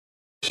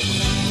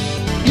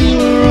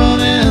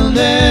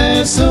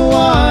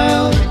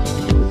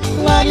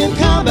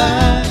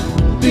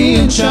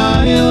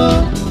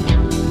child,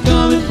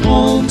 coming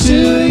home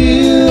to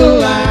you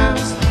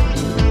last,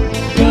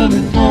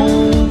 coming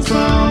home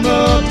from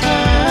the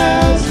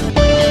past.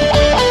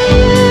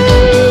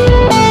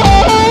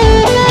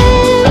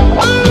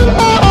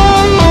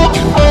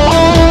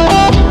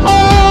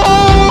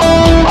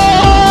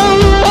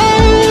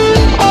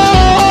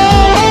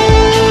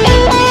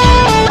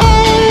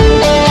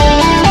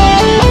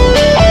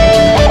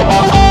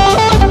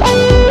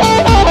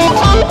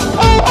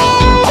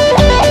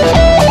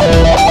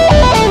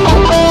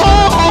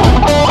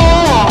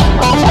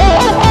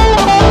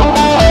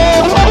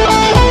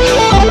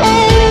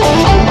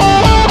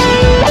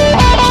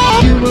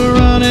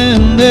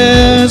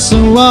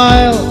 So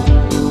wild,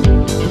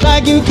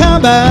 like you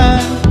come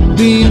back,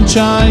 being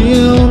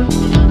child,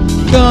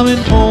 coming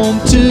home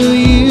to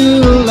you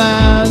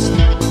last,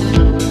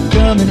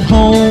 coming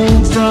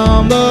home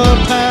from the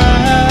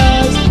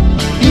past.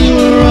 You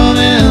were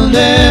running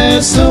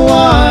there so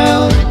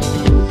wild,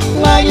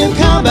 like you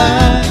come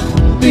back,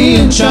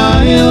 being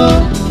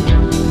child,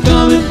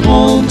 coming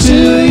home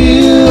to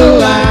you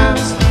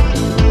last,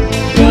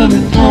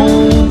 coming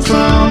home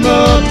from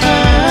the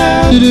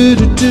past.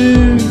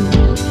 Do-do-do-do.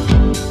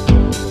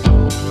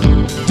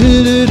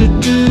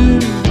 Do-do-do-do.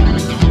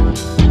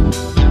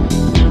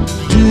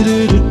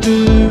 Do-do-do-do.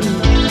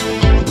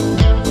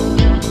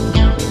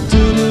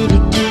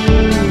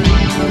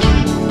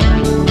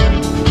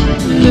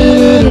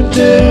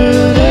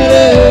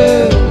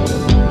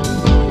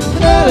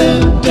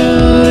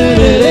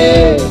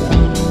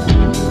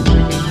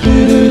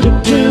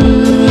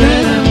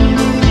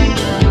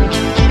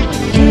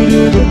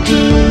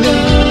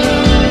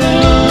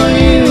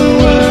 You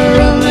were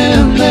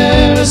running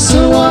there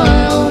so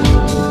wild,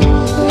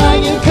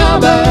 like you come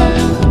back,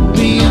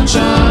 being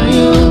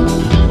child,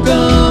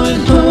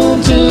 coming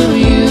home to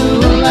you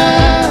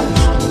last,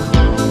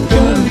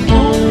 coming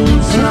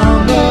home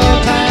from the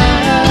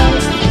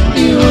past.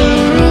 You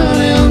were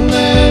running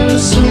there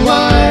so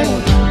wild,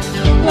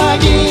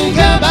 like you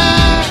come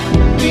back,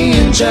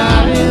 being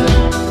child,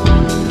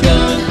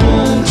 coming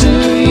home to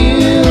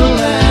you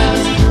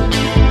last,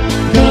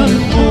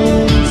 coming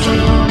home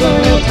from the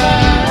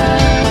past.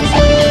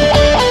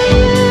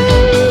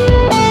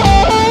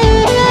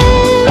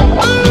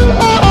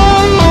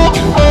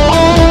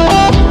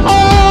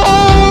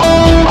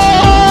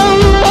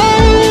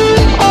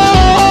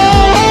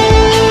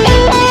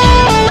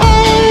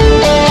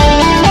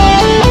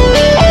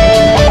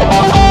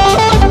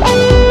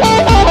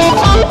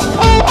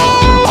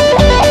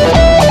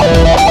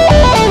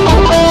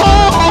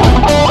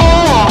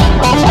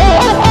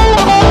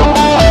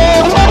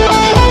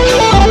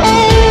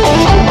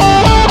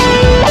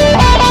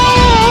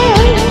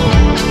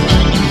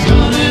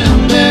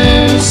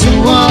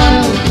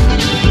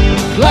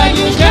 Like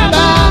you come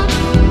back,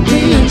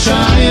 being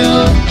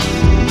child,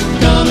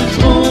 coming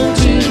home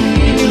to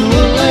you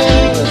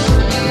last,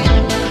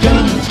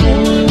 coming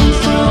home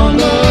from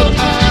the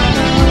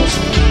past.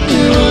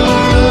 You were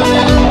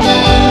running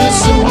there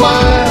so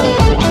wild,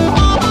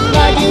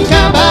 like you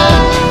come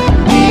back,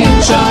 being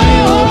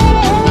child,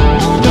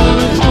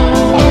 coming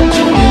home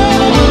to you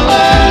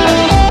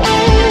last,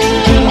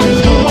 coming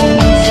home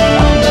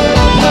from the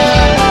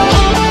past.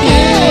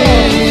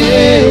 Yeah,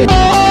 yeah.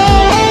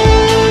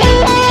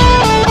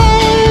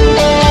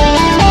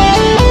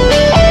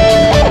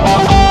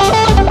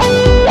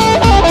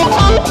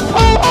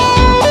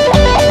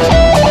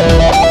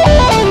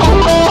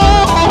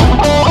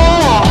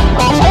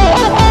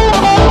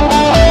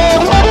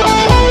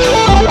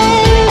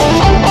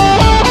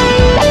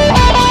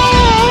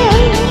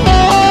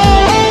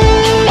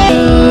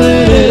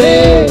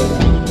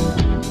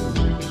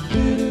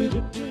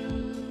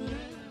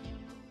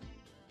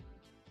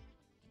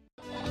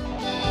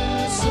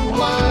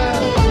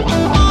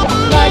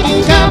 Like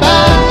you come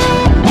back,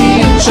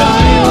 being child.